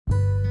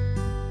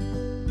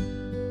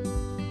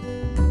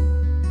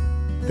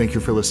Thank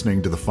you for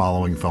listening to the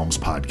Following Films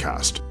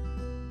podcast.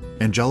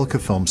 Angelica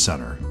Film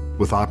Center,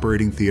 with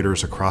operating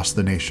theaters across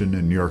the nation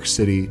in New York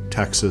City,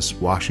 Texas,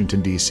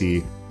 Washington,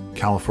 D.C.,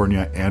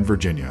 California, and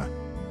Virginia,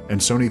 and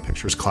Sony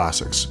Pictures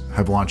Classics,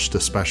 have launched a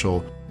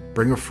special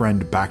Bring a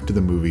Friend Back to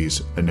the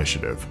Movies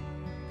initiative,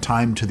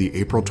 timed to the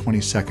April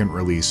 22nd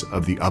release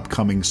of the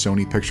upcoming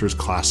Sony Pictures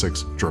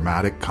Classics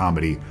dramatic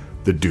comedy,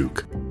 The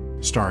Duke,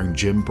 starring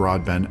Jim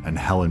Broadbent and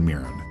Helen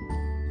Mirren.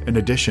 In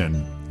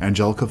addition,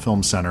 Angelica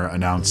Film Center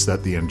announced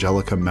that the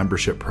Angelica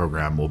membership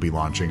program will be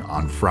launching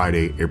on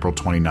Friday, April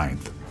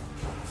 29th.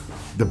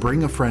 The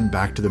Bring a Friend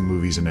Back to the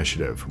Movies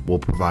initiative will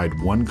provide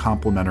one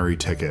complimentary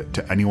ticket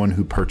to anyone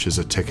who purchases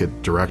a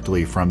ticket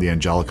directly from the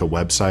Angelica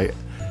website,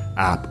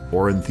 app,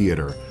 or in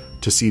theater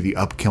to see the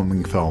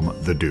upcoming film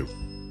The Duke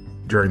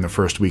during the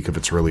first week of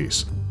its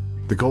release.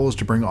 The goal is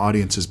to bring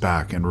audiences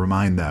back and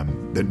remind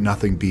them that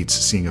nothing beats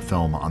seeing a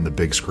film on the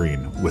big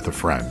screen with a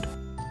friend.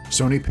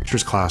 Sony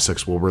Pictures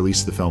Classics will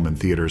release the film in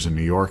theaters in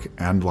New York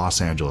and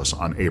Los Angeles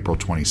on April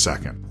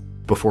 22nd,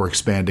 before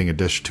expanding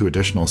to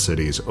additional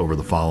cities over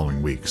the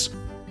following weeks.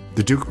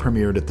 The Duke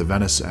premiered at the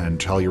Venice and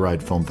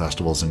Telluride Film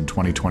Festivals in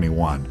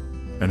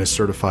 2021 and is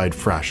certified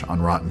fresh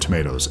on Rotten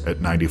Tomatoes at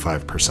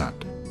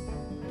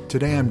 95%.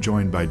 Today I'm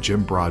joined by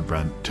Jim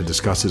Broadbent to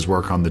discuss his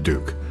work on The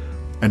Duke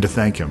and to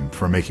thank him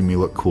for making me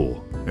look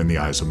cool in the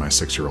eyes of my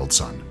 6-year-old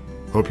son.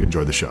 Hope you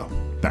enjoy the show.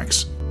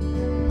 Thanks.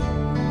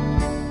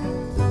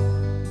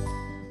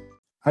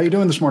 How you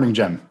doing this morning,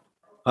 Jim?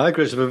 Hi,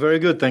 Christopher. Very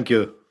good, thank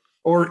you.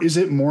 Or is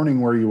it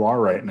morning where you are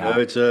right now? No,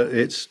 it's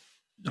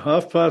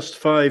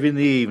 5:30 in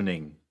the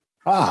evening.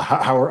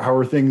 How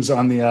are things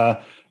on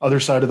the other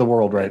side of the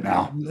world right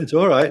now? It's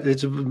all right.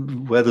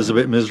 Weather's a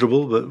bit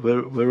miserable, but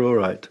we're all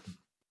right.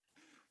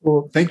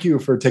 Well, thank you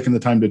for taking the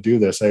time to do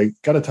this. I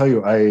got to tell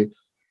you, I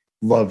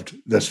loved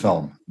this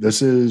film.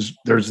 There's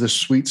this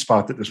sweet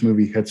spot that this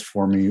movie hits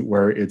for me,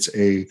 where it's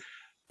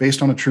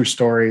based on a true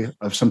story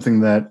of something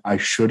that I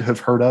should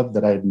have heard of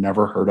that I had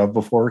never heard of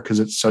before,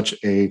 because it's such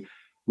a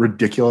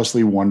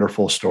ridiculously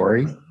wonderful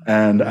story.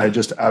 And I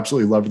just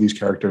absolutely loved these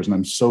characters. And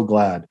I'm so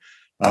glad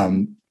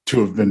to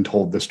have been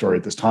told this story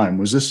at this time.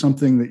 Was this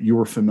something that you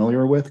were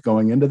familiar with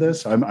going into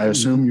this? I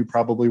assume you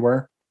probably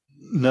were.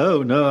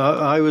 No,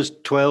 I was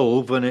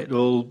 12 when it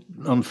all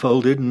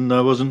unfolded, and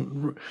I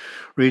wasn't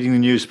reading the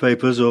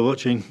newspapers or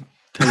watching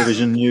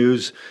television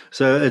news.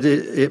 So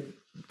it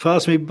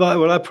passed me by.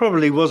 Well, I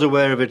probably was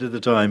aware of it at the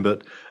time,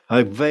 but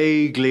I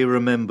vaguely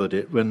remembered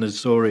it when the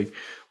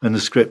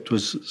script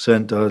was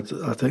sent. I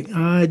think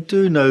I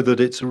do know that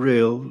it's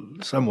real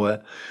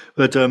somewhere,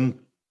 but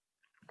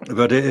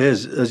it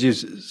is, as you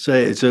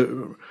say, it's a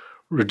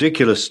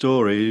ridiculous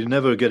story. You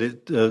never get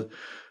it. So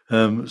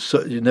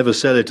you never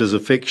sell it as a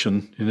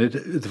fiction.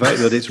 The fact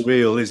that it's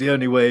real is the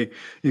only way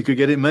you could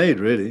get it made.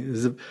 Really,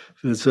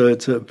 it's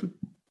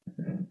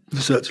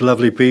such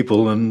lovely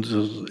people and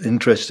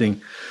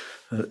interesting.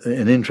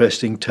 An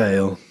interesting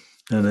tale,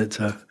 and I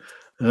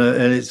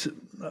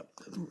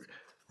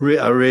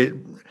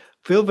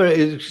feel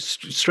very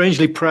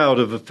strangely proud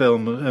of the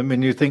film. I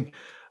mean, you think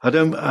I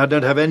don't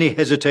have any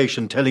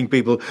hesitation telling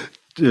people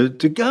to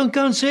go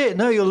and see it.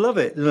 No, you'll love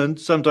it. And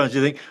sometimes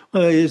you think,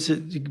 well, you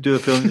do a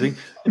film, you think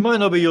it might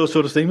not be your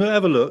sort of thing, but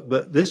have a look.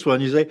 But this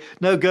one, you say,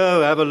 no,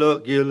 go have a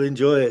look. You'll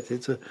enjoy it.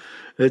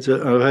 I've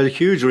had a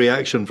huge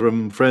reaction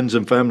from friends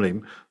and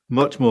family.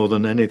 Much more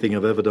than anything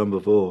I've ever done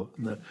before.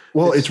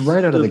 Well, it's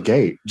right out of the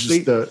gate.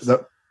 Just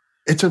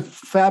it's a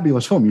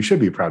fabulous film. You should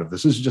be proud of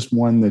this. This is just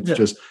one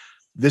that's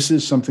this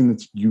is something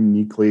that's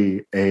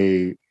uniquely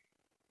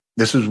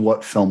this is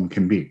what film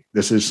can be.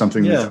 This is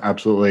something that's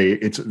absolutely,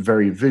 it's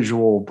very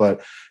visual,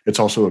 but it's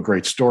also a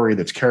great story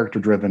that's character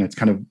driven. It's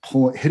kind of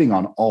hitting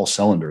on all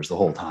cylinders the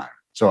whole time.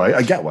 So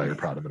I get why you're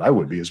proud of it. I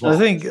would be as well. I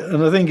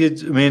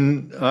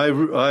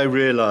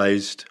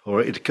realized,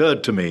 or it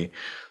occurred to me,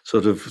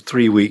 sort of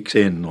 3 weeks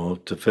in or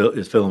to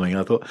filming,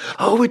 I thought,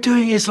 we're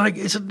doing this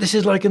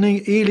is like an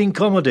Ealing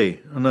comedy,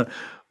 and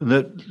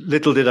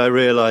little did I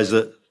realize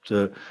that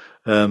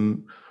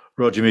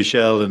Roger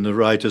Michel and the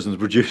writers and the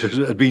producers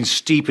had been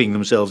steeping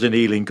themselves in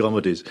Ealing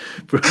comedies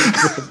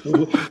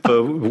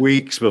for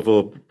weeks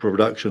before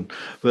production.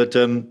 But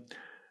I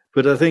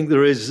think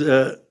there is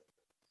I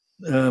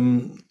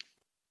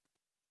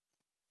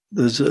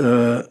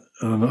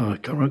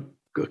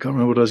can't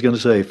remember what I was going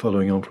to say.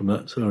 Following on from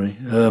that, sorry.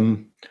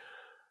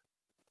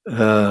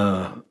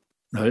 No,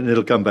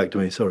 it'll come back to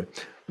me. Sorry.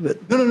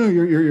 But, no.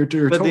 You're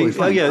totally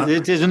fine.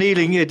 It is an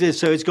Ealing. It is,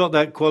 so it's got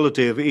that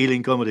quality of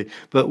Ealing comedy,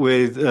 but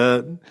with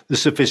the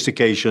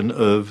sophistication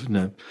of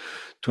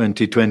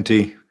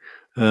 2020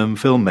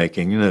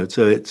 filmmaking.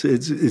 So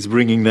it's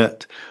bringing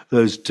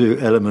those two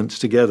elements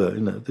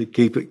together.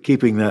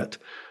 Keeping that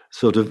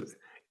sort of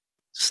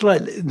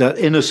slightly that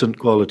innocent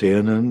quality,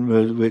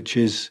 and which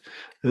is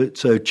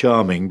so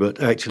charming, but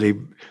actually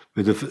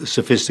with the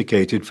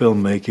sophisticated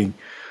filmmaking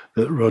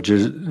that Roger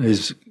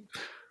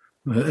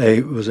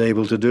was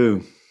able to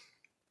do.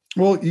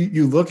 Well,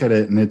 you look at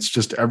it, and it's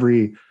just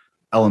every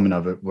element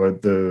of it, where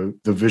the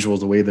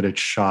visuals, the way that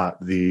it's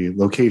shot, the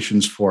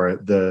locations for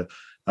it, the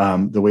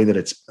the way that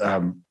it's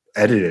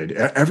edited.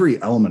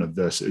 Every element of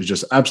this is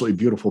just absolutely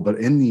beautiful. But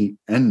in the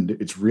end,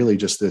 it's really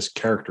just this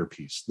character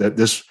piece that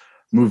this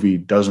movie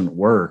doesn't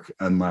work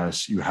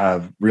unless you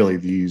have really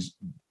these,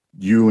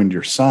 you and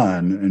your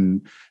son.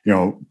 And, you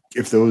know,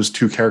 if those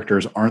two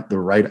characters aren't the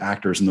right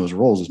actors in those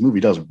roles, this movie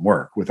doesn't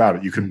work without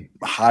it. You could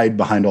hide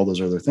behind all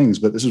those other things,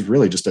 but this is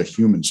really just a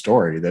human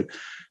story that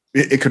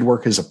it could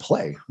work as a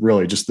play,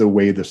 really, just the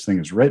way this thing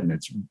is written.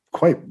 It's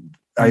quite,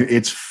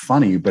 it's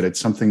funny, but it's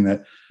something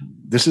that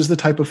this is the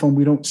type of film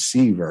we don't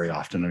see very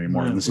often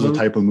anymore. And this is a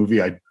type of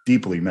movie I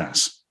deeply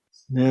miss.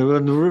 Yeah,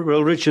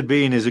 well, Richard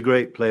Bean is a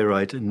great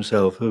playwright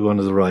himself, one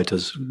of the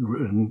writers.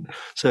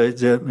 So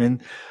it's,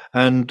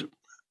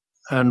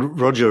 and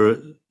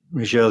Roger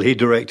Michel, he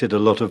directed a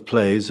lot of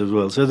plays as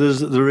well. So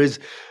there's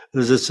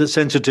a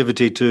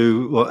sensitivity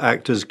to what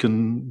actors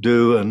can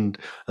do and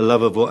a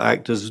love of what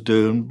actors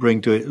do and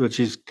bring to it,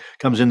 which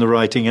comes in the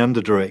writing and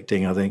the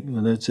directing, I think.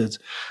 And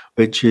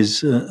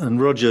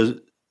and Roger,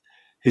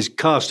 his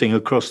casting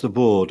across the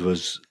board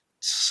was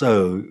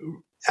so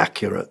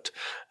accurate.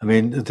 I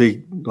mean,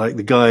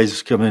 the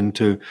guys come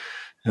into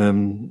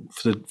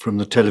from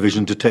the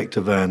television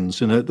detective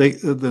vans, you know,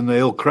 then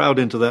they all crowd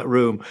into that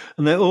room,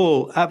 and they're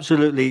all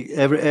absolutely,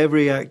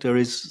 every actor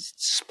is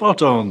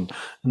spot on,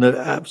 and they're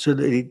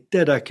absolutely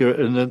dead accurate.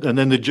 And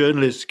then the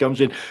journalist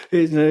comes in,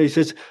 you know, he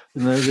says,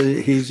 you know,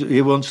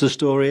 he wants the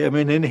story. I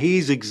mean, and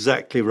he's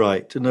exactly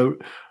right. You know,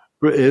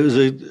 it was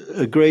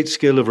a great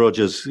skill of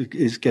Rogers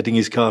is getting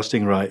his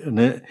casting right,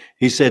 and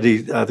he said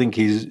I think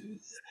he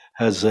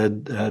had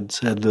said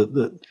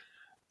that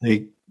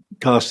the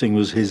casting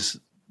was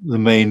the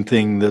main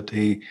thing that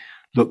he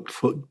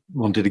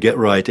wanted to get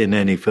right in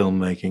any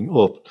filmmaking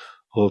or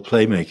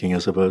playmaking, I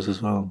suppose,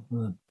 as well.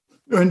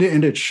 And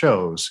it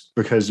shows,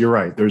 because you're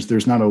right.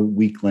 There's not a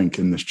weak link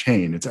in this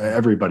chain. It's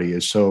everybody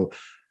is so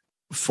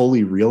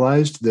fully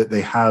realized that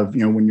they have,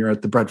 you know, when you're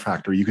at the bread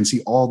factory, you can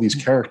see all these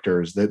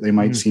characters that they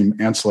might seem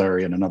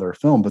ancillary in another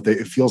film, but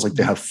it feels like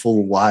they have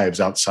full lives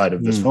outside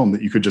of this film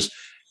that you could just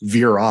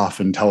veer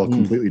off and tell a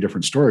completely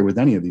different story with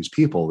any of these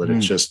people. That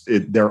it's just,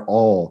 they're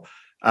all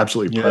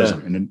absolutely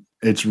present. And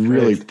it's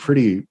really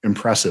pretty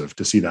impressive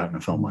to see that in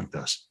a film like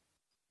this.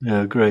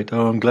 Yeah, great.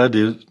 Oh, I'm glad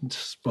you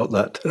spot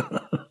that.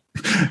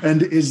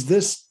 And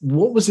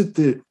what was it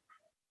that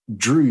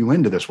drew you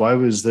into this? Why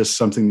was this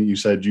something that you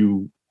said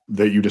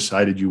that you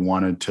decided you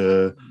wanted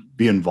to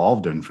be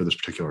involved in for this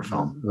particular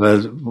film?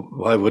 Well,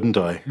 why wouldn't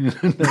I?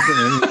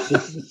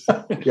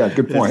 Yeah,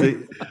 good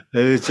point.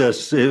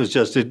 It was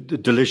just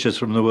delicious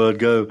from the word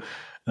go.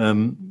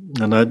 And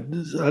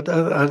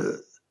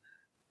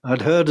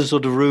I'd heard a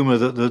sort of rumor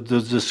that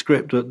the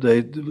script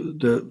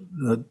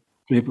that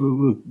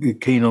people were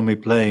keen on me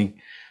playing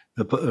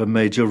a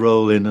major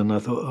role in, and I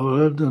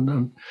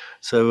thought,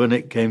 so when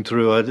it came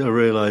through, I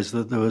realized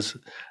that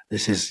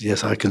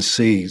yes, I can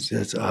see,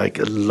 I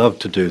could love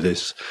to do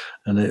this,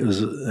 and it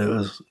was,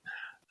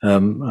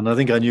 and I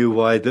think I knew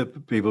why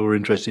that people were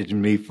interested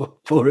in me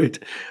for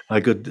it.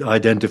 I could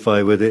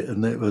identify with it,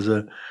 and it was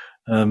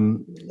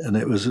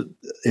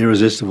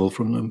irresistible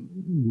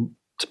from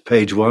to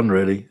page one,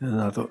 really.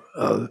 And I thought,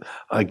 oh,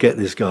 I get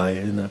this guy,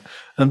 you know.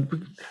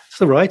 And it's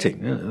the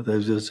writing, you know,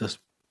 there's just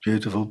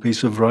beautiful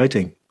piece of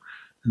writing.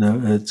 You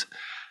know, it's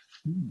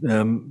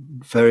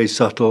very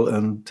subtle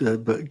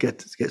but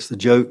gets the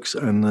jokes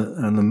and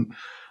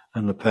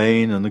the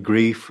pain and the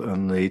grief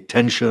and the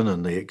tension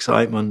and the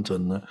excitement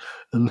and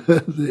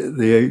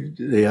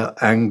the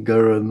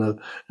anger and you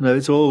know,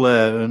 it's all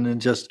there, and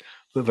just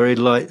a very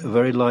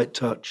light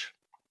touch.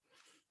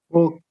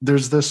 Well,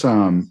 there's this.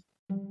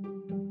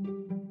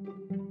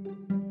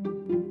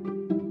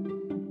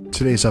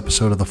 Today's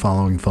episode of the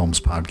Following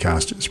Films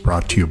podcast is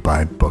brought to you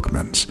by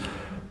Bookman's.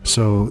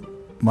 So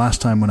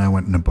last time when I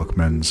went into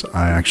Bookman's,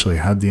 I actually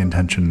had the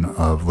intention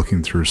of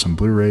looking through some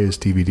Blu-rays,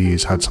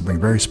 DVDs, had something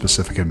very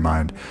specific in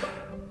mind,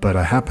 but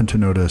I happened to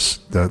notice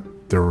that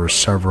there were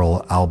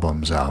several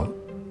albums out,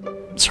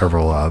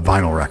 several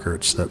vinyl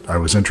records that I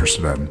was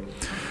interested in.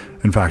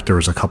 In fact, there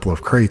was a couple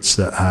of crates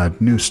that had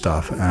new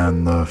stuff,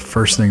 and the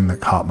first thing that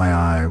caught my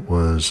eye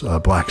was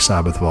Black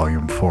Sabbath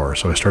Volume 4.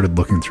 So I started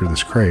looking through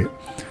this crate,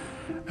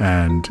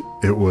 and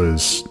it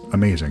was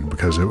amazing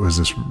because it was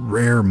this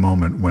rare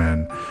moment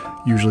when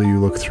usually you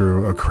look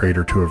through a crate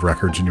or two of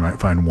records and you might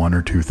find one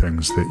or two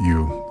things that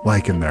you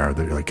like in there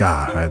that you're like,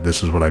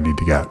 this is what I need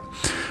to get.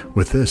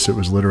 With this, it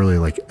was literally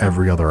like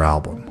every other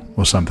album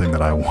was something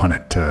that I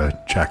wanted to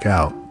check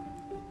out.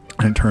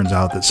 And it turns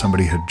out that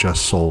somebody had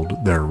just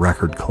sold their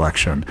record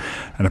collection.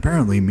 And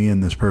apparently me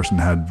and this person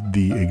had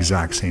the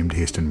exact same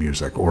taste in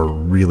music, or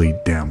really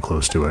damn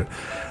close to it.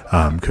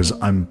 Because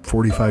I'm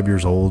 45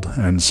 years old,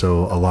 and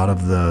so a lot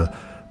of the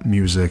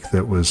music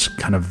that was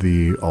kind of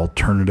the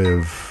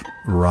alternative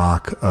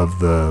rock of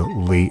the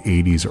late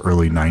 80s,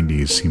 early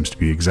 90s seems to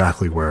be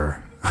exactly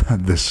where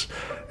this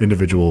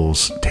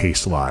individual's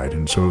taste lied,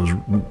 and so it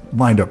was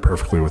lined up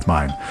perfectly with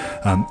mine.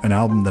 An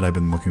album that I've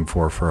been looking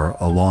for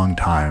a long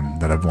time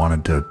that I've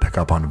wanted to pick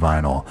up on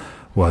vinyl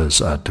was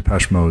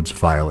Depeche Mode's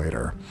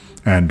Violator,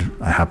 and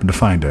I happened to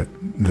find it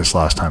this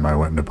last time I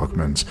went into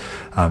Bookman's.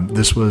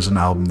 This was an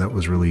album that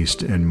was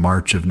released in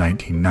March of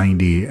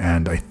 1990,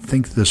 and I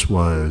think this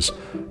was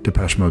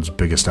Depeche Mode's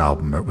biggest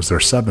album. It was their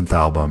 7th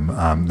album,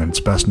 and it's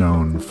best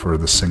known for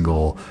the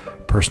single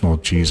Personal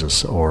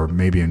Jesus, or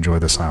maybe Enjoy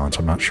the Silence.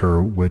 I'm not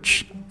sure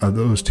which of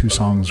those two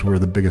songs were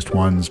the biggest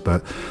ones,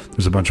 but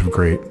there's a bunch of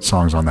great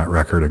songs on that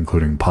record,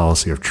 including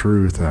Policy of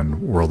Truth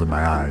and World in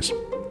My Eyes.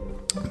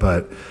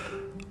 But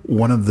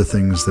one of the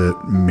things that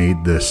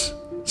made this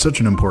such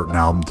an important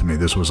album to me,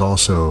 this was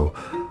also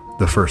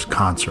the first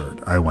concert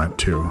I went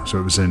to. So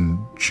it was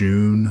in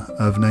June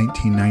of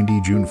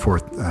 1990, June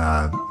 4th,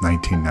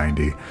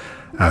 1990,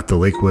 at the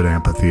Lakewood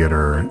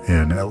Amphitheater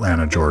in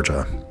Atlanta,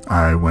 Georgia.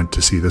 I went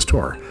to see this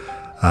tour.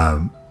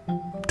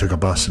 Took a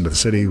bus into the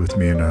city with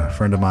me and a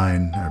friend of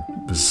mine.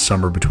 It was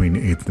summer between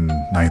 8th and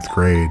 9th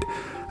grade,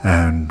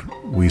 and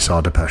we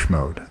saw Depeche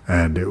Mode.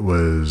 And it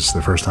was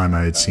the first time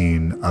I had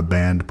seen a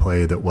band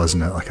play that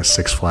wasn't at like a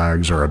Six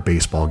Flags or a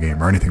baseball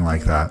game or anything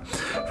like that.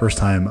 First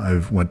time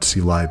I went to see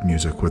live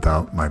music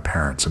without my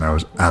parents, and I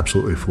was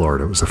absolutely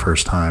floored. It was the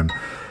first time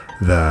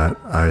that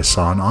I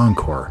saw an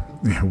encore.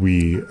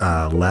 We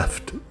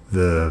left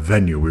the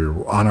venue. We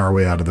were on our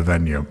way out of the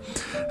venue,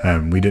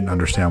 and we didn't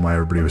understand why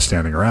everybody was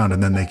standing around,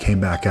 and then they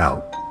came back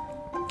out.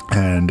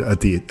 And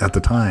at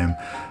the time,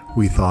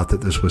 we thought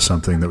that this was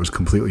something that was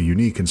completely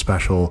unique and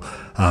special,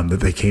 that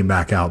they came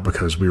back out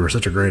because we were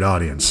such a great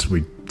audience.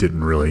 We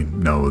didn't really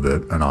know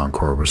that an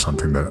encore was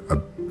something that a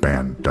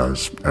band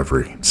does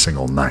every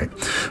single night.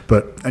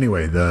 But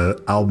anyway,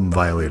 the album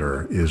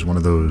Violator is one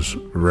of those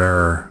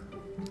rare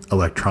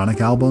electronic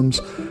albums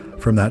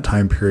from that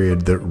time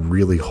period that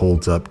really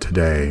holds up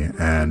today,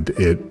 and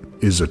it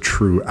is a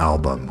true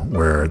album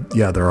where,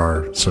 yeah, there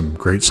are some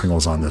great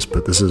singles on this,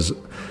 but this is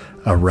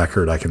a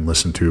record I can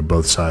listen to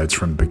both sides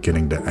from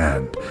beginning to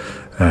end.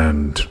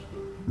 And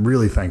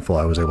really thankful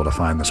I was able to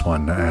find this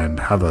one, and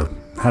had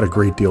a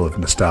great deal of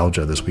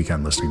nostalgia this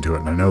weekend listening to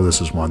it. And I know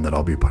this is one that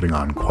I'll be putting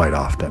on quite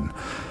often.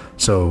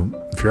 So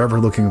if you're ever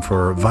looking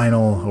for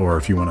vinyl, or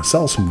if you want to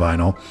sell some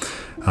vinyl,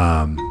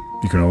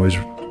 you can always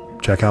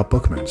check out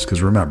Bookman's,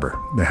 because remember,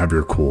 they have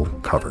your cool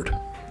covered.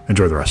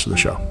 Enjoy the rest of the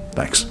show.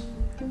 Thanks.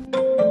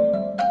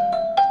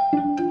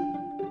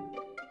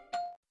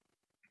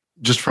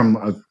 Just from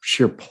a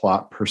sheer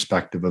plot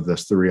perspective of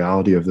this, the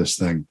reality of this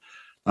thing,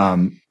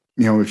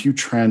 if you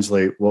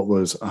translate what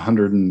was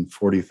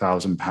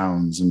 140,000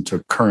 pounds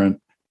into current,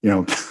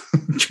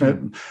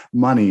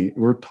 money,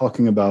 we're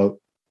talking about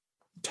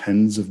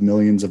tens of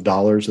millions of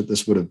dollars that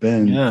this would have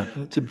been,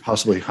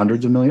 possibly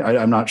hundreds of millions.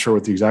 I'm not sure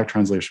what the exact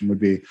translation would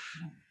be.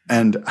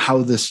 And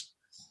how this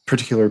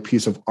particular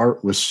piece of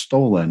art was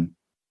stolen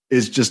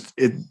is just,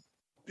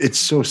 it's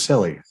so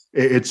silly.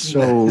 It's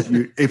so,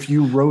 if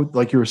you wrote,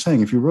 like you were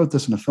saying, if you wrote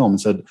this in a film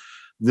and said,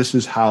 this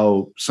is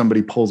how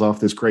somebody pulls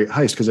off this great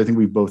heist, because I think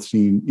we've both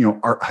seen,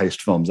 art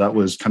heist films. That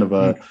was kind of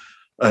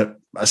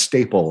a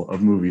staple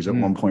of movies at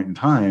one point in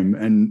time.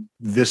 And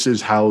this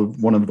is how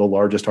one of the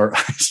largest art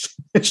heists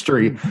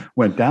history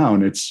went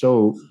down. It's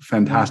so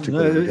fantastic.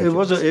 It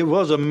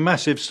was a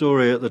massive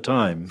story at the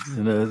time.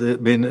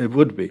 It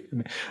would be.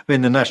 The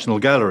National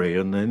Gallery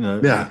and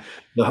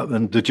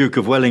and the Duke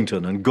of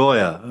Wellington and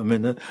Goya.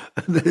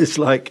 It's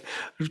like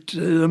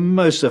the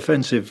most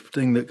offensive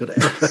thing that could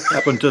ever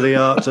happen to the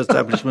arts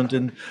establishment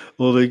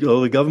or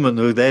the government,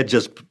 who they'd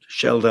just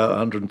shelled out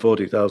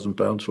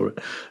 £140,000 for it,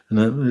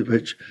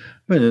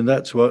 and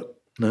that's what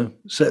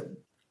set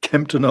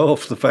Kempton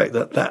off, the fact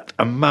that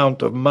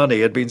amount of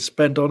money had been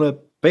spent on a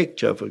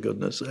picture, for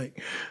goodness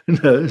sake.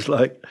 It's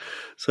like,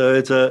 so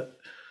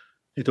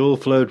it all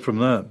flowed from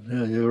that.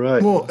 Yeah, you're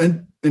right. Well,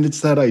 and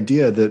it's that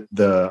idea that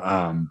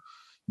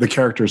the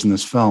characters in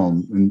this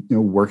film,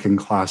 in working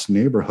class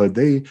neighborhood,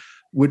 they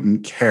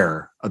wouldn't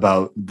care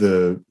about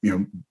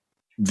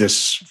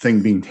this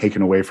thing being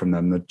taken away from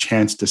them, the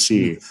chance to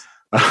see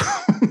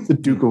the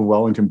Duke of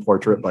Wellington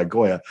portrait by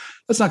Goya.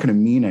 That's not going to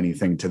mean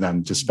anything to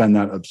them to spend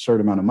that absurd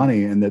amount of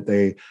money, and that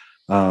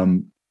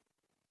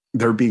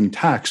they're being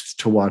taxed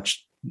to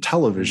watch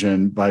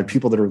television by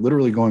people that are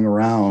literally going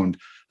around,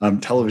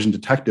 television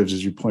detectives,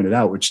 as you pointed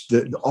out, which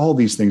all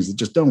these things that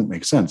just don't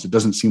make sense. It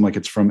doesn't seem like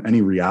it's from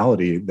any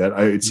reality.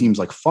 It seems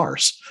like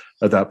farce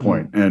at that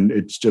point. And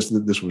it's just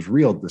that this was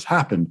real. This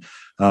happened.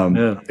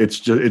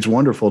 It's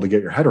wonderful to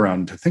get your head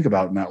around, to think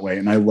about in that way.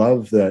 And I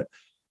love that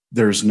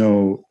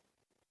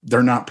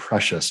they're not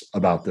precious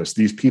about this.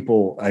 These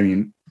people,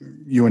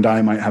 you and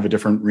I might have a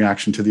different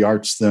reaction to the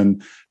arts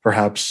than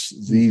perhaps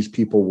these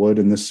people would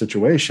in this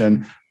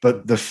situation,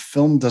 but the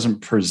film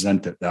doesn't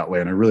present it that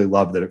way. And I really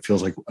love that it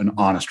feels like an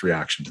honest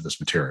reaction to this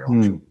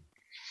material.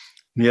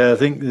 Yeah, I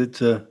think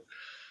that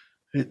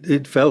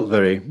it felt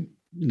very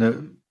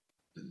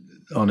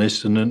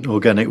honest and an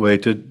organic way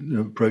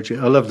to approach it.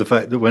 I love the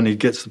fact that when he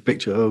gets the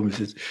picture home, he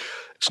says,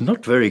 "It's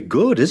not very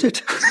good, is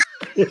it?"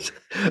 That's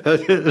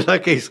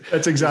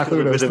exactly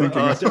what I was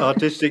thinking.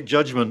 Artistic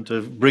judgment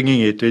of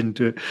bringing it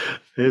into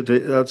it.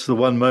 That's the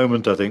one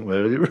moment, I think,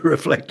 where you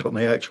reflect on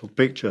the actual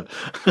picture.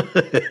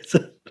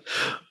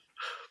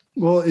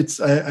 Well,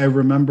 I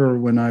remember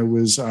when I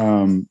was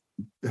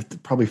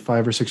probably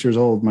 5 or 6 years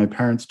old, my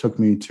parents took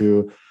me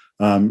to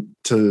I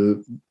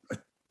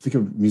think a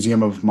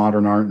Museum of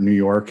Modern Art in New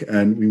York,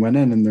 and we went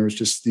in, and there was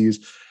just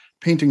these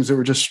paintings that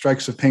were just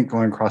strikes of paint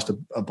going across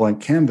a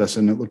blank canvas,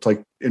 and it looked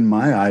like, in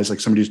my eyes, like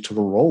somebody just took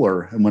a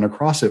roller and went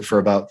across it for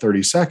about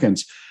 30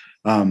 seconds.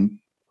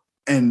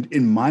 And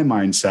in my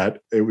mindset,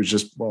 it was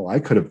just, well, I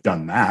could have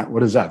done that.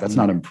 What is that? That's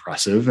not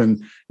impressive.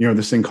 And,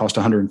 this thing cost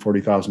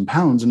 140,000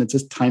 pounds, and it's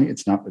just tiny.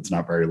 It's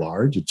not very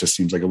large. It just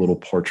seems like a little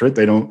portrait.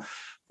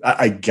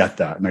 I get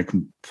that. And I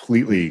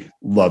completely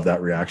love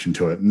that reaction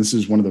to it. And this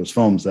is one of those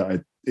films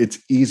that it's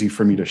easy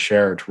for me to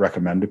share, to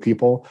recommend to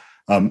people.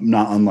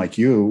 Not unlike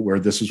you, where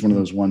this is one of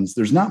those ones,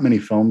 there's not many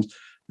films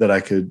that I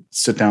could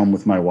sit down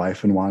with my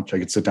wife and watch. I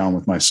could sit down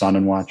with my son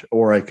and watch,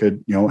 or I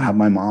could, have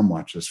my mom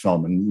watch this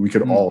film, and we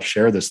could all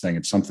share this thing.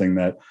 It's something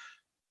that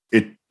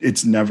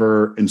it's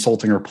never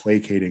insulting or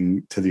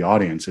placating to the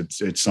audience.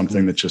 It's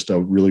something that's just a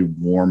really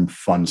warm,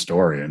 fun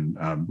story. And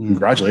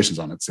congratulations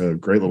on it. It's a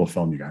great little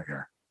film you got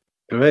here.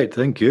 Great.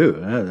 Thank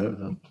you.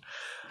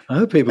 I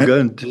hope people go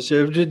and do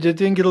you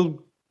think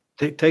it'll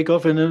take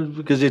off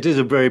because it is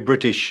a very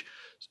British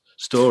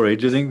story.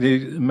 Do you think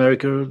the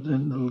America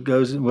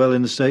goes well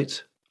in the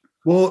States?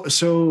 Well,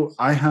 so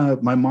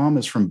my mom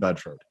is from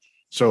Bedford.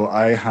 So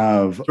I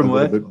have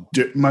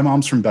my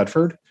mom's from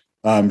Bedford.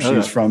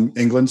 She's from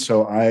England.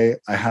 So I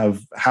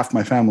have half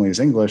my family is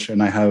English,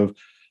 and I have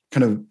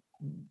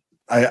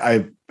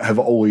I have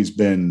always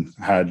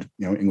had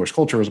English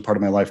culture as a part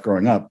of my life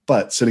growing up,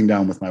 but sitting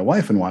down with my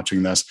wife and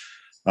watching this,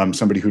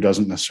 somebody who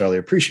doesn't necessarily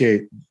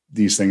appreciate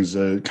these things,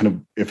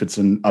 if it's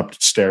an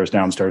upstairs,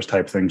 downstairs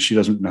type thing, she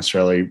doesn't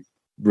necessarily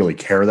really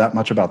care that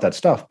much about that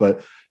stuff,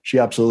 but she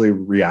absolutely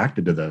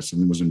reacted to this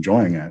and was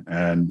enjoying it.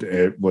 And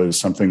it was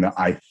something that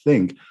I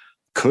think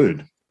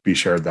could be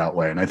shared that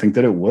way. And I think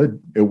that it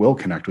will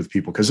connect with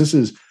people, because this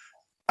is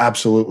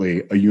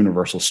absolutely a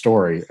universal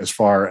story as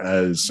far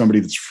as somebody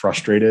that's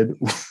frustrated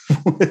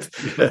with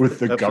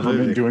the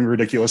government doing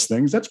ridiculous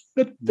things.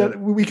 That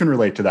we can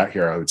relate to that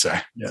here, I would say.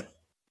 Yeah.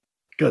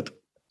 Good.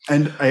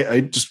 And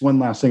I just, one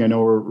last thing, I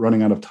know we're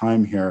running out of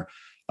time here.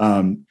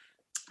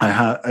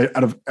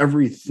 Out of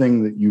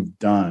everything that you've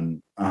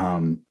done,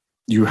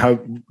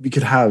 we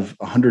could have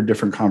 100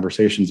 different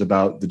conversations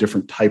about the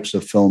different types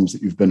of films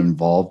that you've been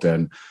involved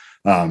in.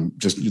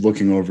 Just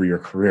looking over your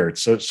career,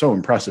 it's so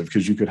impressive,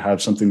 because you could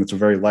have something that's a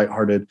very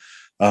lighthearted,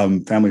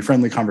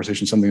 family-friendly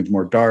conversation, something that's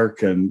more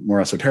dark and more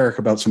esoteric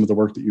about some of the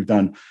work that you've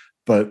done.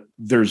 But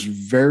there's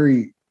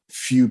very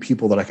few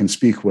people that I can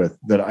speak with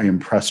that I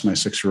impressed my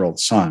 6-year-old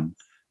son.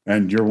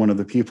 And you're one of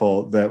the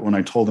people that, when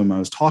I told him I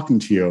was talking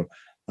to you,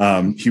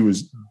 he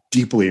was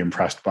deeply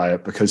impressed by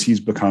it, because he's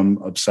become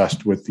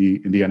obsessed with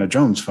the Indiana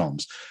Jones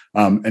films.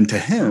 And to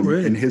him,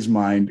 in his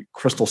mind,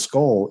 Crystal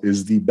Skull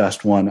is the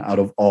best one out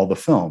of all the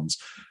films.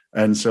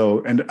 And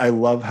I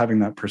love having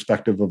that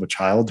perspective of a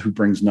child who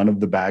brings none of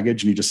the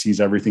baggage, and he just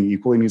sees everything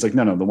equally. And he's like,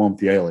 no, the one with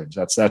the aliens,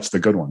 that's the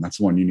good one. That's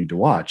the one you need to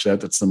watch.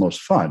 That's the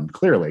most fun,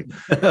 clearly.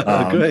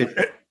 Great.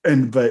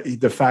 But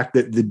the fact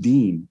that the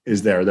dean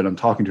is there, that I'm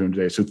talking to him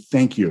today. So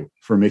thank you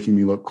for making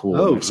me look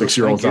cool in my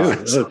 6-year-old's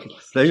eyes.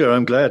 Pleasure.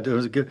 I'm glad. I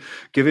was give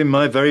him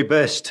my very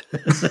best.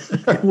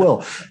 I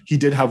will. He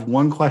did have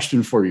one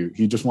question for you.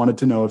 He just wanted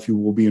to know if you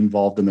will be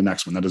involved in the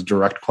next one. That is a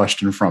direct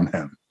question from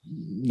him.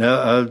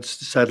 No,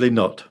 sadly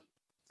not.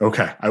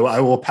 Okay. I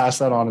will pass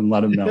that on and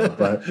let him know.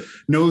 But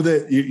know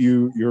that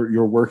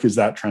your work is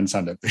that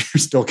transcendent. You're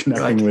still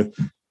connecting with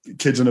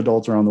kids and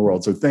adults around the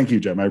world. So thank you,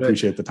 Jim. I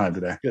appreciate the time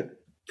today. Good.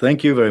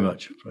 Thank you very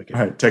much. Okay. All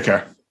right. Take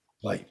care.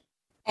 Bye.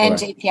 And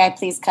Bye. JPI,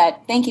 please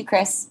cut. Thank you,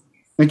 Chris.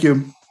 Thank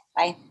you.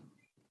 Bye.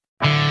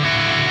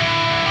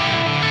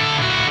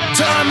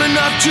 Time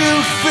enough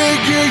to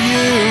figure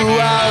you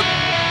out.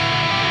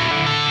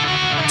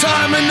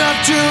 Time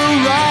enough to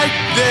write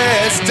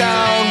this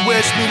down.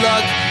 Wish me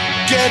luck,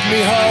 give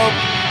me hope.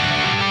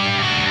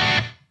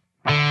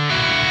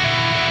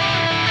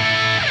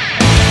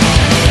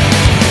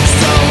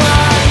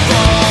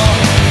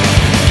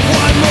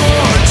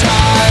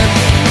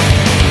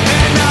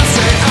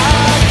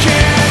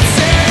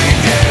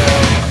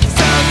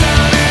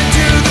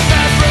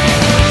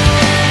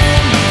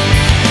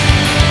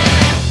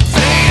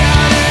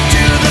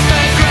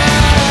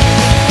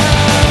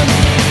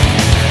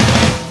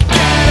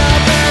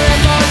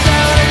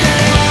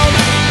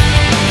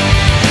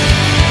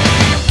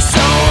 So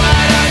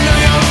I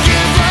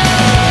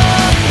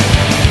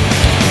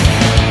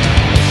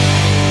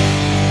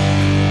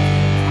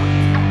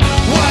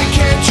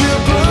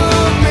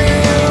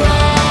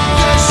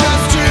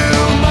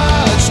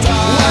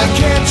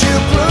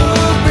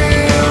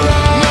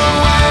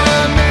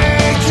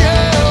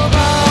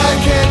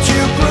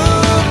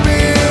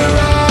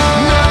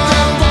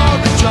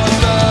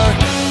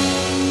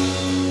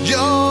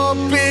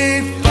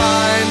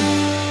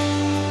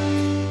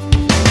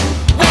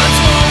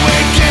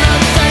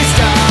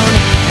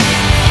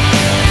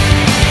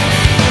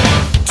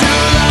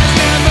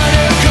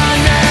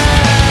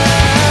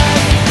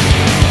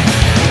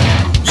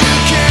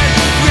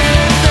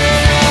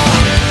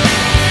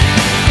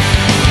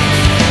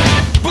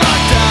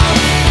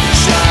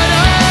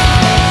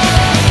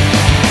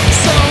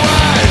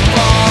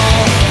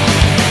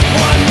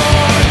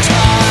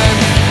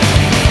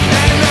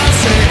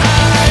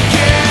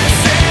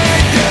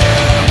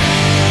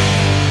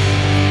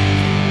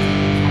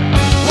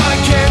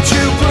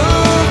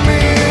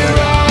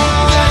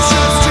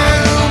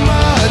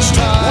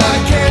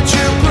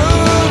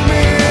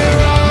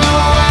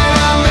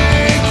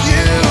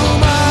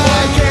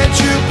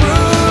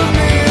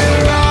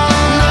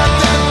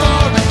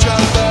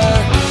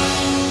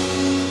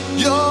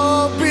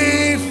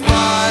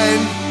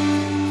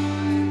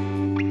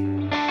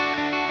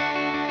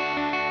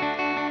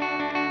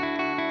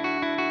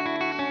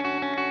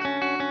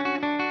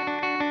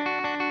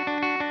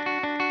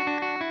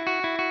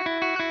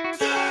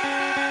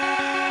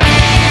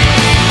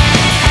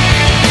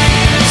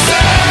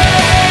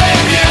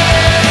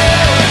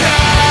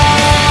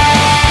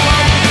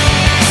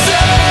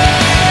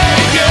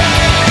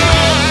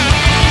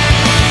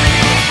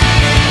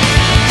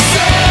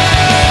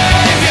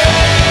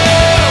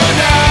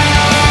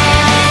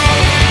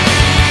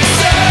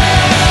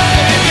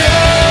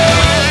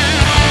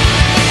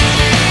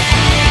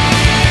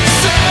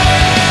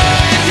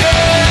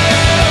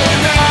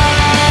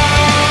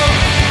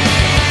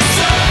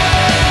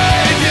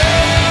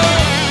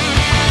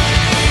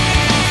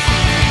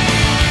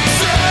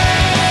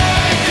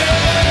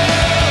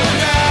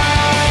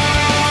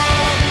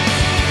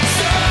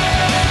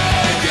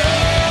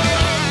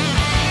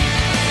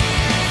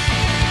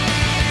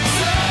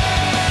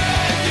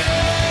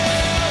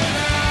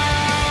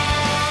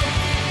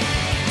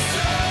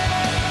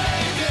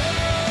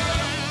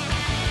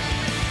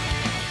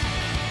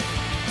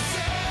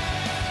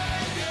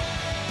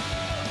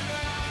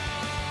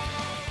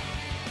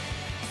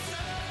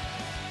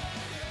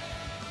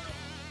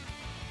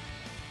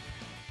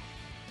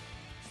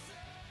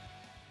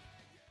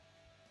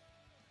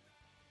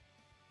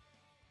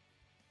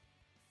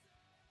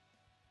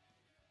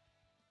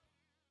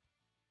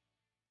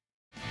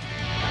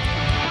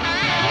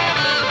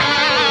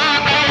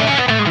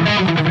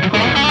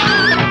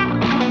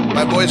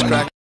My boys crack.